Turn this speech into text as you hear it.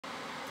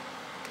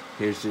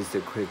Here's just a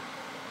quick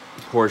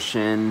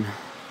portion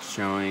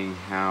showing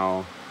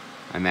how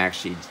I'm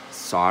actually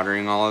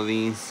soldering all of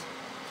these.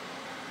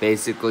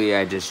 Basically,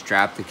 I just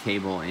strap the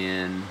cable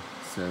in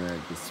so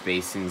that the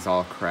spacing's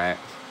all correct.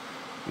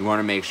 You want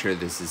to make sure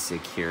this is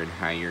secured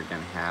how you're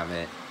going to have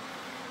it.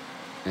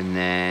 And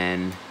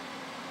then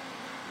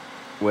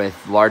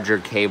with larger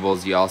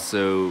cables,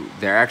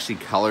 they're actually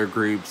color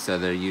grouped, so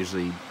they're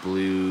usually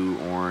blue,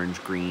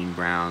 orange, green,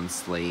 brown,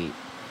 slate,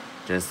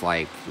 just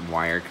like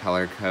wire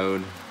color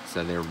code.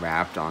 So they're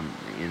wrapped on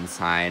the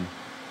inside. You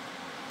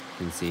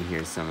can see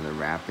here some of the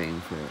wrapping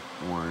for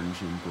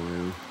orange and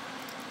blue.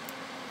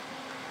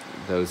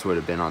 Those would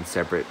have been on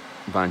separate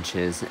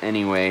bunches.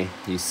 Anyway,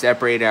 you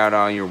separate out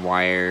all your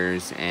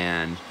wires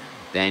and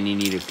then you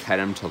need to cut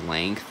them to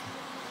length.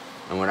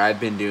 And what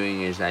I've been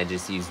doing is I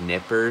just use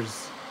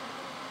nippers.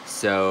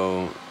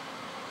 So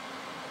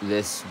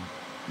this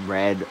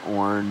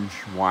red-orange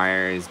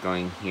wire is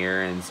going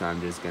here, and so I'm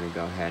just going to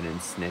go ahead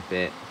and snip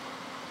it.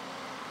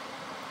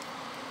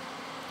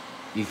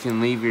 You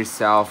can leave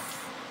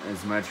yourself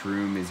as much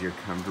room as you're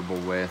comfortable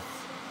with.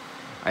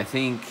 I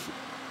think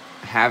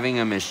having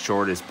them as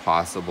short as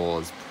possible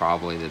is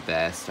probably the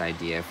best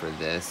idea for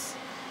this.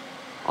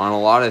 On a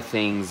lot of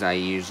things, I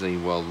usually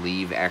will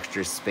leave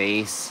extra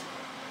space,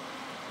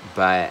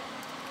 but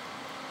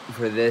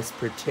for this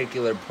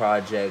particular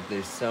project,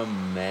 there's so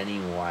many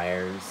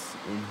wires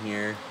in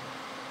here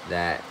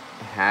that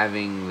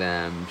having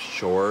them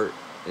short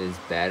is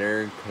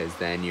better, because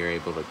then you're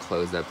able to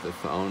close up the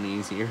phone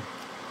easier.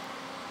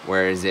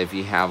 Whereas if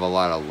you have a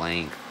lot of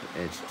length,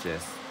 it's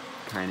just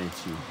kind of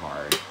too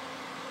hard.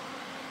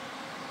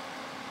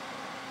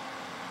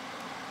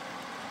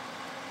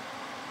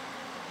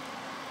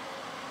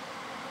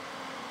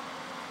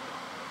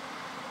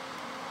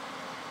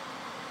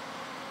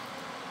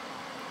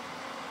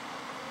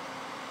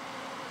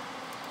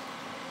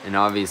 And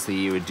obviously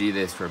you would do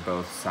this for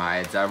both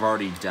sides. I've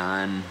already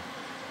done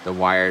the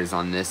wires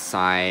on this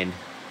side.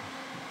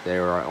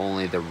 There are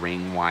only the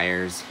ring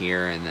wires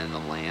here and then the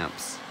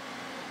lamps.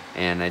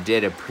 And I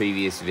did a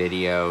previous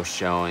video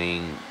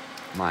showing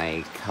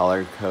my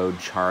color code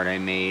chart I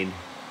made.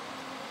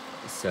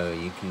 So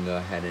you can go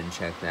ahead and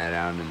check that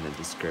out in the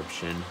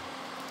description.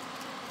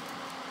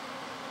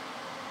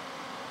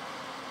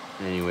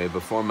 Anyway,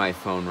 before my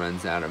phone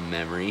runs out of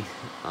memory,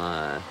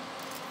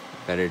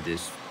 better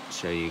just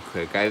show you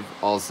quick. I've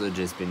also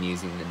just been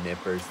using the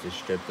nippers to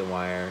strip the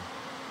wire.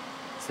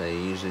 So you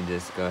usually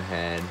just go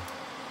ahead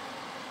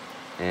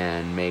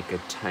and make a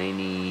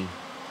tiny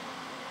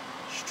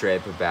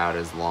strip about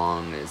as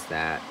long as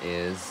that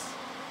is.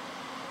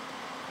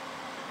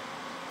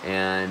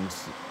 And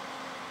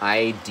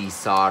I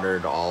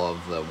desoldered all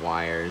of the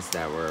wires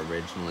that were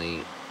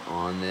originally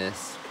on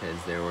this,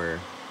 because there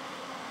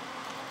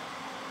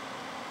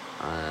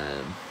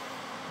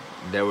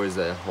was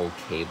a whole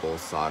cable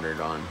soldered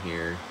on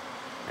here,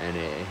 and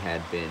it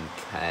had been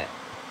cut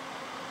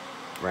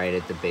right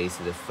at the base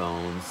of the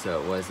phone,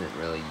 so it wasn't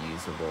really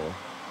usable.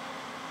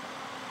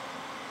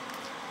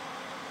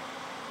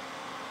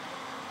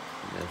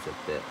 And that's a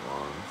bit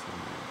long, so I'm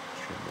going to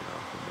trim it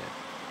off a bit.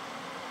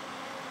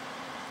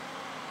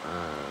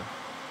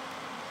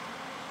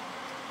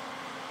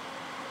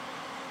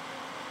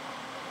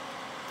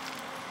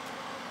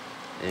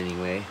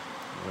 Anyway,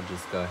 we'll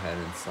just go ahead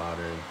and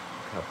solder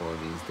a couple of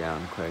these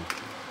down quick.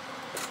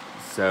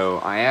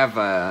 So I have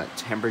a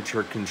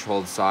temperature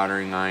controlled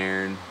soldering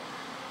iron.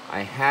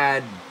 I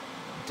had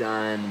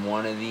done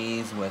one of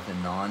these with a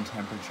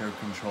non-temperature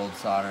controlled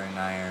soldering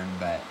iron,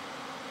 but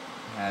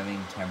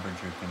having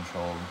temperature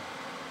controlled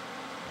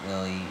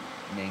really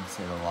makes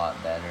it a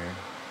lot better,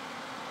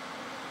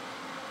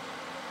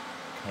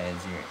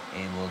 because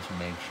you're able to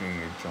make sure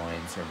your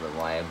joints are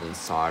reliably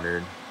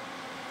soldered.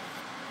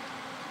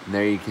 And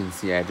there you can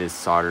see I just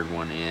soldered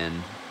one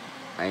in.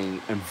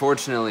 I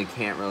unfortunately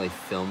can't really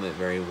film it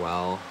very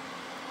well,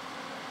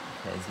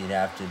 because you'd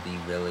have to be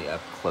really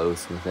up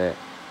close with it.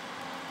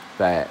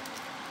 But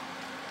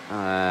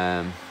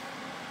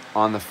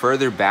on the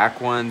further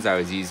back ones, I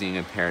was using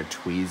a pair of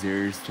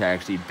tweezers to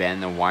actually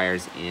bend the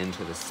wires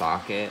into the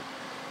socket.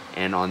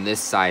 And on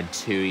this side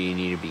too, you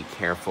need to be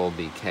careful,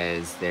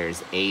 because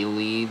there's A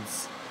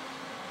leads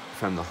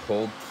from the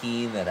hold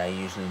key that I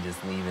usually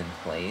just leave in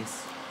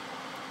place.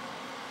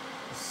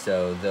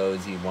 So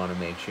those you want to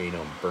make sure you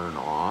don't burn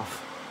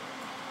off.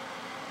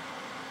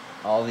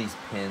 All these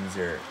pins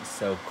are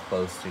so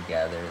close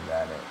together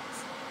that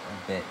it's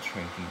a bit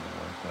tricky to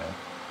work with.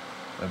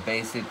 But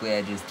basically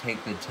I just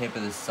take the tip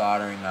of the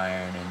soldering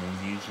iron, and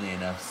there's usually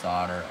enough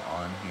solder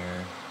on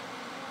here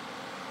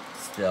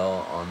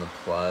still on the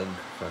plug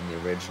from the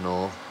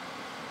original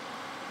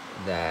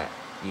that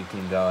you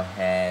can go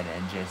ahead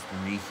and just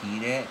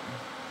reheat it.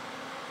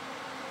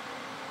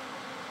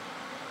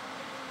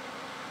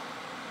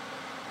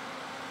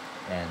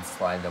 And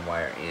slide the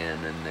wire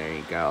in, and there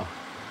you go.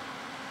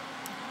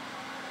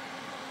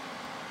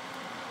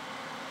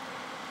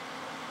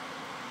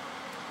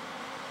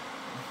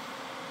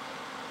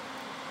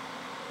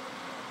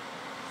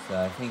 So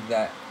I think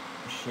that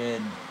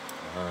should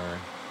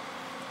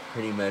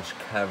pretty much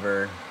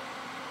cover.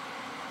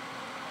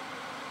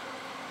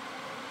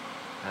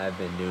 I've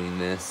been doing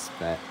this,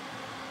 but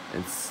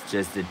it's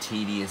just a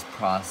tedious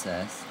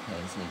process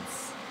because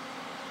it's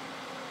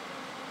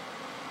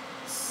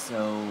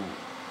so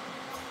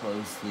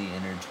closely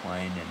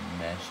intertwined and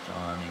meshed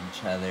on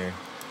each other.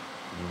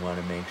 You want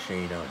to make sure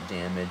you don't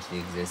damage the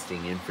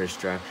existing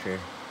infrastructure.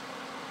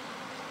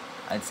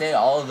 I'd say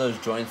all of those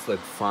joints look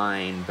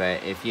fine,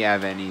 but if you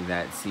have any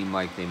that seem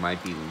like they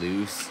might be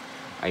loose,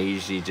 I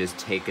usually just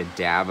take a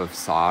dab of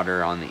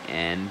solder on the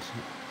end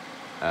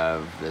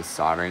of the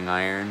soldering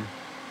iron,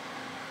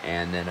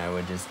 and then I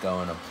would just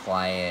go and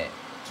apply it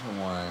to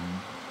one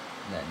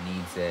that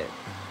needs it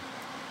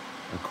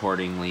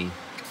accordingly.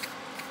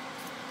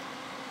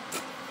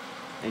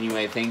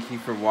 Anyway, thank you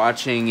for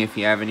watching. If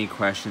you have any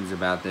questions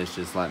about this,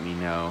 just let me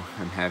know.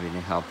 I'm happy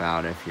to help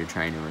out if you're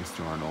trying to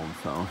restore an old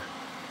phone.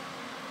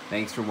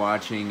 Thanks for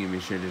watching, and be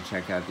sure to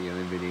check out the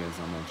other videos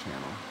on my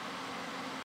channel.